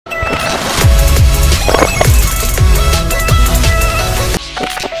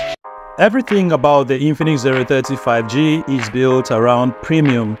Everything about the Infinix 030 5G is built around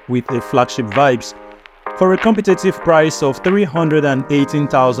premium with a flagship vibes. For a competitive price of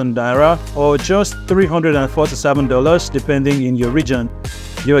 318,000 naira or just $347 depending in your region,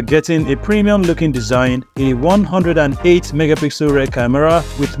 you are getting a premium looking design, a 108 megapixel rear camera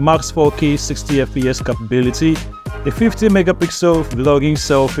with max 4K 60 fps capability, a 50 megapixel vlogging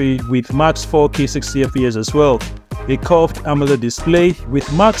selfie with max 4K 60 fps as well, a curved AMOLED display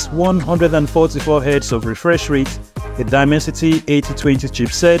with max 144 Hz of refresh rate, a Dimensity 8020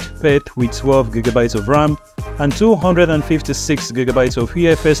 chipset paired with 12GB of RAM and 256GB of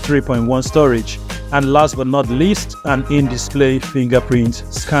UFS 3.1 storage, and last but not least, an in-display fingerprint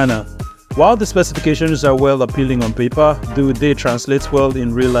scanner. While the specifications are well appealing on paper, do they translate well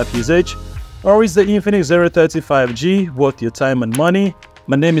in real-life usage? Or is the Infinix 030 5G worth your time and money?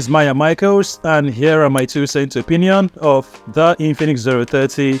 My name is Maya Michaels, and here are my 2 cents opinion of the Infinix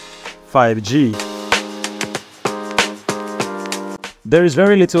 030 5G. There is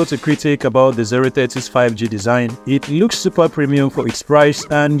very little to critique about the 030's 5G design. It looks super premium for its price,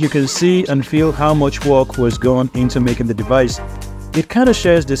 and you can see and feel how much work was gone into making the device. It kinda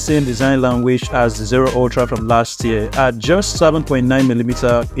shares the same design language as the Zero Ultra from last year. At just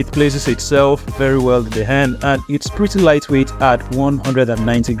 7.9mm, it places itself very well in the hand, and it's pretty lightweight at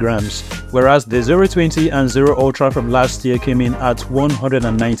 190 grams, whereas the 020 and Zero Ultra from last year came in at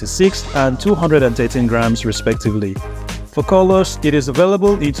 196 and 213 grams respectively. For colors, it is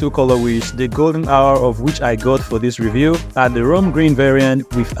available in 2 colorways, the golden hour of which I got for this review, and the Rome green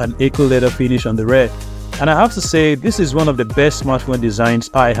variant with an eco leather finish on the rear. And I have to say, this is one of the best smartphone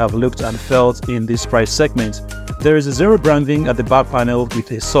designs I have looked and felt in this price segment. There is a zero branding at the back panel with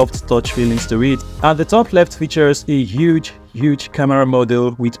a soft touch feelings to it, and the top left features a huge camera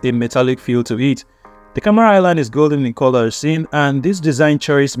module with a metallic feel to it. The camera island is golden in color scene, and this design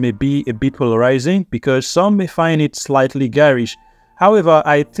choice may be a bit polarizing because some may find it slightly garish. However,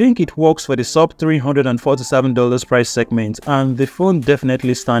 I think it works for the sub $347 price segment, and the phone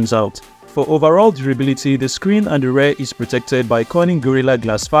definitely stands out. For overall durability, the screen and the rear is protected by Corning Gorilla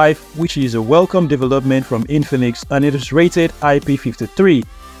Glass 5, which is a welcome development from Infinix, and it is rated IP53,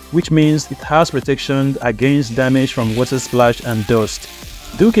 which means it has protection against damage from water splash and dust.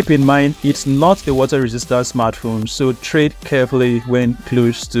 Do keep in mind, it's not a water-resistant smartphone, so tread carefully when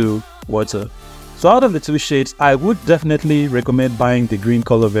close to water. So out of the 2 shades, I would definitely recommend buying the green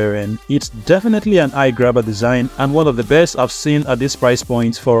color variant. It's definitely an eye-grabber design and one of the best I've seen at this price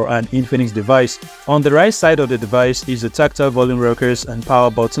point for an Infinix device. On the right side of the device is the tactile volume rockers and power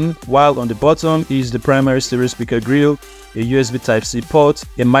button, while on the bottom is the primary stereo speaker grille, a USB Type-C port,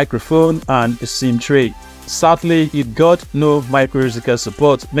 a microphone, and a SIM tray. Sadly, it got no micro SD card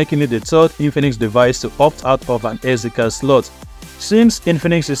support, making it the 3rd Infinix device to opt out of an SD card slot. Seems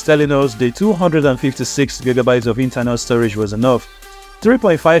Infinix is telling us the 256GB of internal storage was enough.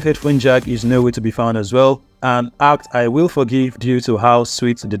 3.5 headphone jack is nowhere to be found as well, an act I will forgive due to how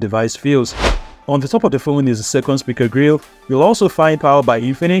sweet the device feels. On the top of the phone is a second speaker grille. You'll also find power by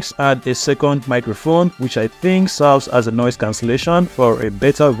Infinix and a second microphone, which I think serves as a noise cancellation for a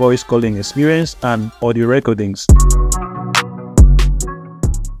better voice calling experience and audio recordings.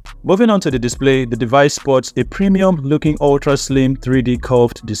 Moving on to the display, the device sports a premium looking ultra slim 3D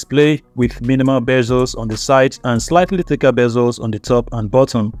curved display with minimal bezels on the sides and slightly thicker bezels on the top and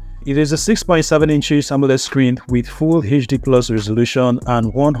bottom. It is a 6.7 inches AMOLED screen with full HD plus resolution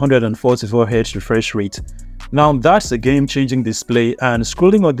and 144 Hz refresh rate. Now that's a game-changing display, and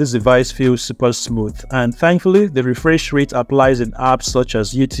scrolling on this device feels super smooth, and thankfully the refresh rate applies in apps such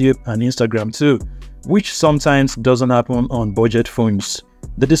as YouTube and Instagram too, which sometimes doesn't happen on budget phones.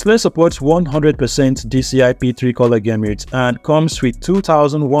 The display supports 100% DCI-P3 color gamut and comes with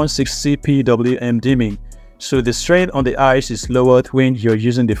 2160 PWM dimming, so the strain on the eyes is lowered when you're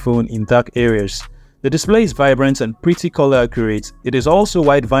using the phone in dark areas. The display is vibrant and pretty color accurate. It is also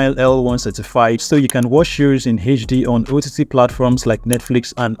White Vinyl L1 certified, so you can watch shows in HD on OTT platforms like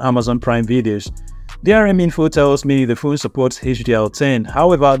Netflix and Amazon Prime Videos. DRM info tells me the phone supports HDR10,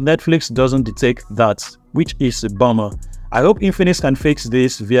 however Netflix doesn't detect that, which is a bummer. I hope Infinix can fix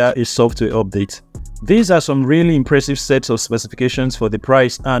this via a software update. These are some really impressive sets of specifications for the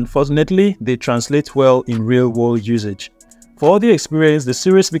price, and fortunately they translate well in real-world usage. For audio experience, the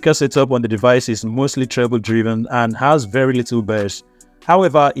stereo speaker setup on the device is mostly treble driven and has very little bass.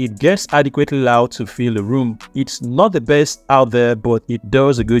 However, it gets adequately loud to fill a room. It's not the best out there, but it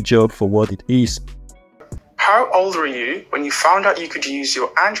does a good job for what it is. How old were you when you found out you could use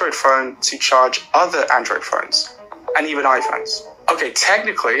your Android phone to charge other Android phones and even iPhones? Okay,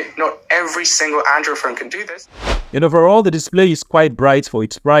 technically, not every single Android phone can do this. And overall, the display is quite bright for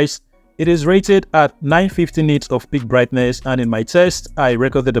its price. It is rated at 950 nits of peak brightness, and in my test, I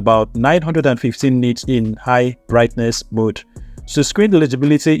recorded about 915 nits in high brightness mode. So screen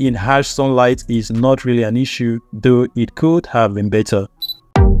eligibility in harsh sunlight is not really an issue, though it could have been better.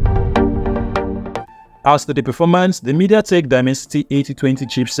 As to the performance, the MediaTek Dimensity 8020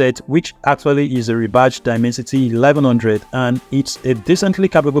 chipset, which actually is a rebadged Dimensity 1100, and it's a decently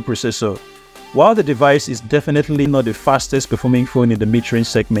capable processor. While the device is definitely not the fastest performing phone in the mid-range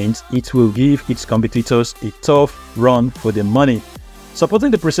segment, it will give its competitors a tough run for their money.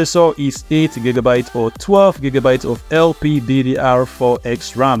 Supporting the processor is 8GB or 12GB of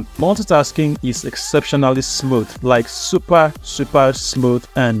LPDDR4X RAM. Multitasking is exceptionally smooth, like super smooth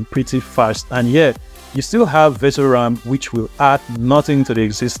and pretty fast. And yeah, you still have Veto RAM, which will add nothing to the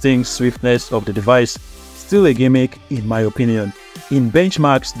existing swiftness of the device. Still a gimmick in my opinion. In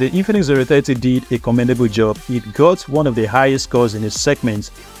benchmarks, the Infinix 030 did a commendable job. It got one of the highest scores in its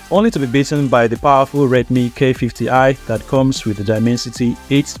segment, only to be beaten by the powerful Redmi K50i that comes with the Dimensity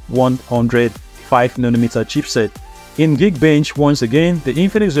 8100 5nm chipset. In Geekbench, once again, the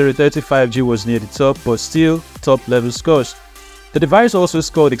Infinix 030 5G was near the top, but still top level scores. The device also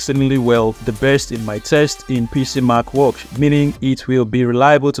scored exceedingly well, the best in my test in PC Mark work, meaning it will be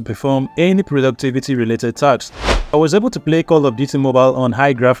reliable to perform any productivity related tasks. I was able to play Call of Duty Mobile on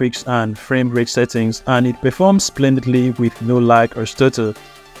high graphics and frame rate settings, and it performed splendidly with no lag or stutter.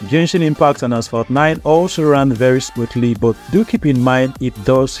 Genshin Impact and Asphalt 9 also ran very smoothly, but do keep in mind it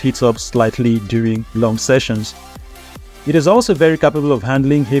does heat up slightly during long sessions. It is also very capable of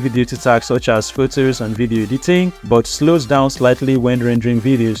handling heavy-duty tasks such as photos and video editing, but slows down slightly when rendering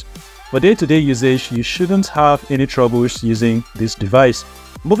videos. For day-to-day usage, you shouldn't have any troubles using this device.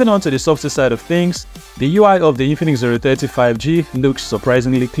 Moving on to the software side of things, the UI of the Infinix 030 5G looks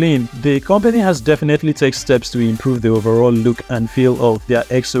surprisingly clean. The company has definitely taken steps to improve the overall look and feel of their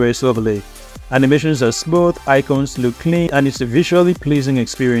XOS overlay. Animations are smooth, icons look clean, and it's a visually pleasing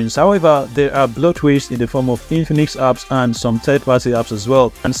experience. However, there are bloatwares in the form of Infinix apps and some third-party apps as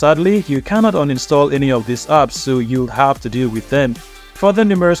well. And sadly, you cannot uninstall any of these apps, so you'll have to deal with them. Further,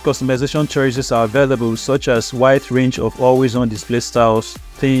 numerous customization choices are available, such as wide range of always-on display styles,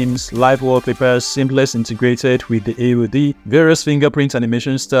 themes, live wallpapers, seamless integrated with the AOD, various fingerprint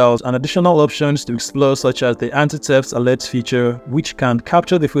animation styles, and additional options to explore, such as the anti-theft alert feature, which can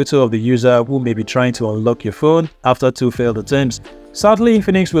capture the photo of the user who may be trying to unlock your phone after 2 failed attempts. Sadly,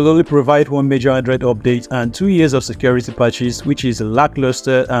 Infinix will only provide one major Android update and 2 years of security patches, which is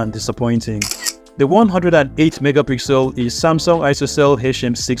lackluster and disappointing. The 108MP is Samsung ISOCELL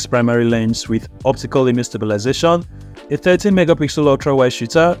HM6 primary lens with optical image stabilization, a 13MP ultra-wide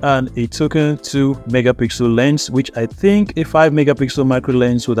shooter, and a token 2MP lens, which I think a 5MP macro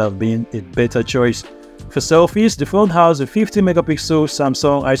lens would have been a better choice. For selfies, the phone has a 50MP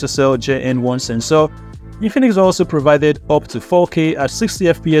Samsung ISOCELL JN1 sensor. Infinix also provided up to 4K at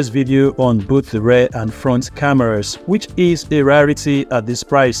 60fps video on both the rear and front cameras, which is a rarity at this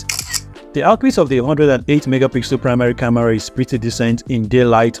price. The output of the 108MP primary camera is pretty decent in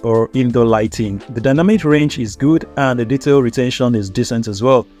daylight or indoor lighting. The dynamic range is good and the detail retention is decent as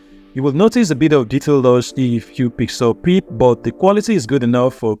well. You will notice a bit of detail loss if you pixel peep, but the quality is good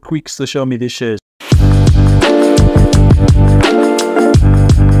enough for quick social media shares.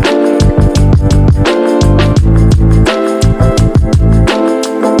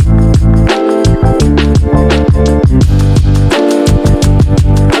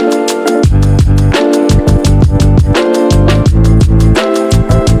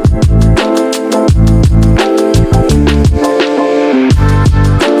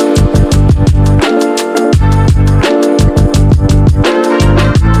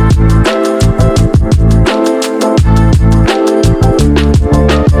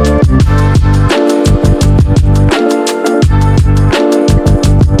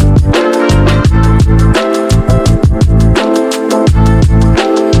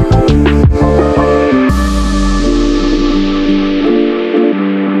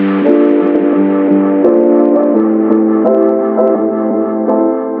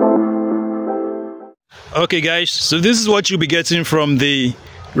 Okay guys, so this is what you'll be getting from the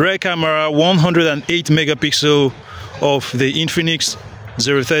rear camera 108MP of the Infinix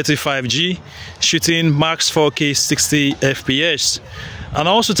 030 5G, shooting max 4K 60fps, and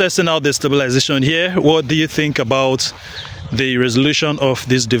also testing out the stabilization here. What do you think about the resolution of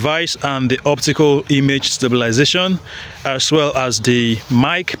this device and the optical image stabilization, as well as the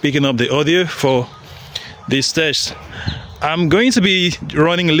mic picking up the audio for this test? I'm going to be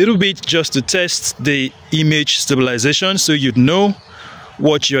running a little bit just to test the image stabilization, so you'd know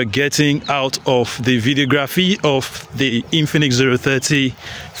what you're getting out of the videography of the Infinix 030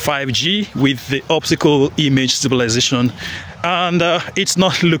 5G with the optical image stabilization. And it's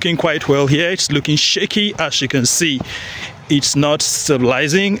not looking quite well here. It's looking shaky, as you can see. It's not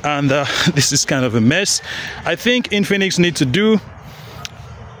stabilizing, and this is kind of a mess. I think Infinix need to do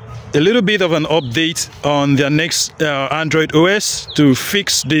a little bit of an update on their next Android OS to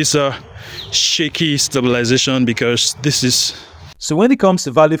fix this shaky stabilization, because this is... So when it comes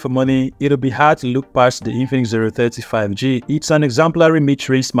to value for money, it'll be hard to look past the Infinix 030 5G. It's an exemplary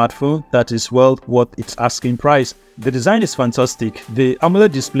mid-range smartphone that is well worth its asking price. The design is fantastic, the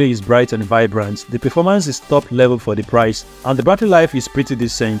AMOLED display is bright and vibrant, the performance is top level for the price, and the battery life is pretty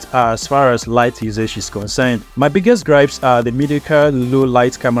decent as far as light usage is concerned. My biggest gripes are the mediocre low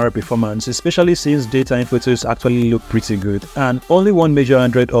light camera performance, especially since data and photos actually look pretty good, and only one major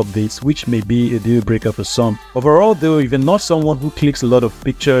Android update, which may be a deal breaker for some. Overall though, if you're not someone who clicks a lot of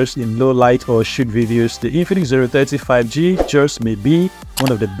pictures in low light or shoot videos, the Infinix 030 5G just may be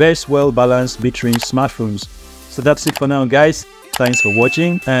one of the best well-balanced mid-range smartphones. So that's it for now, guys. Thanks for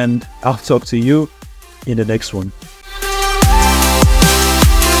watching, and I'll talk to you in the next one.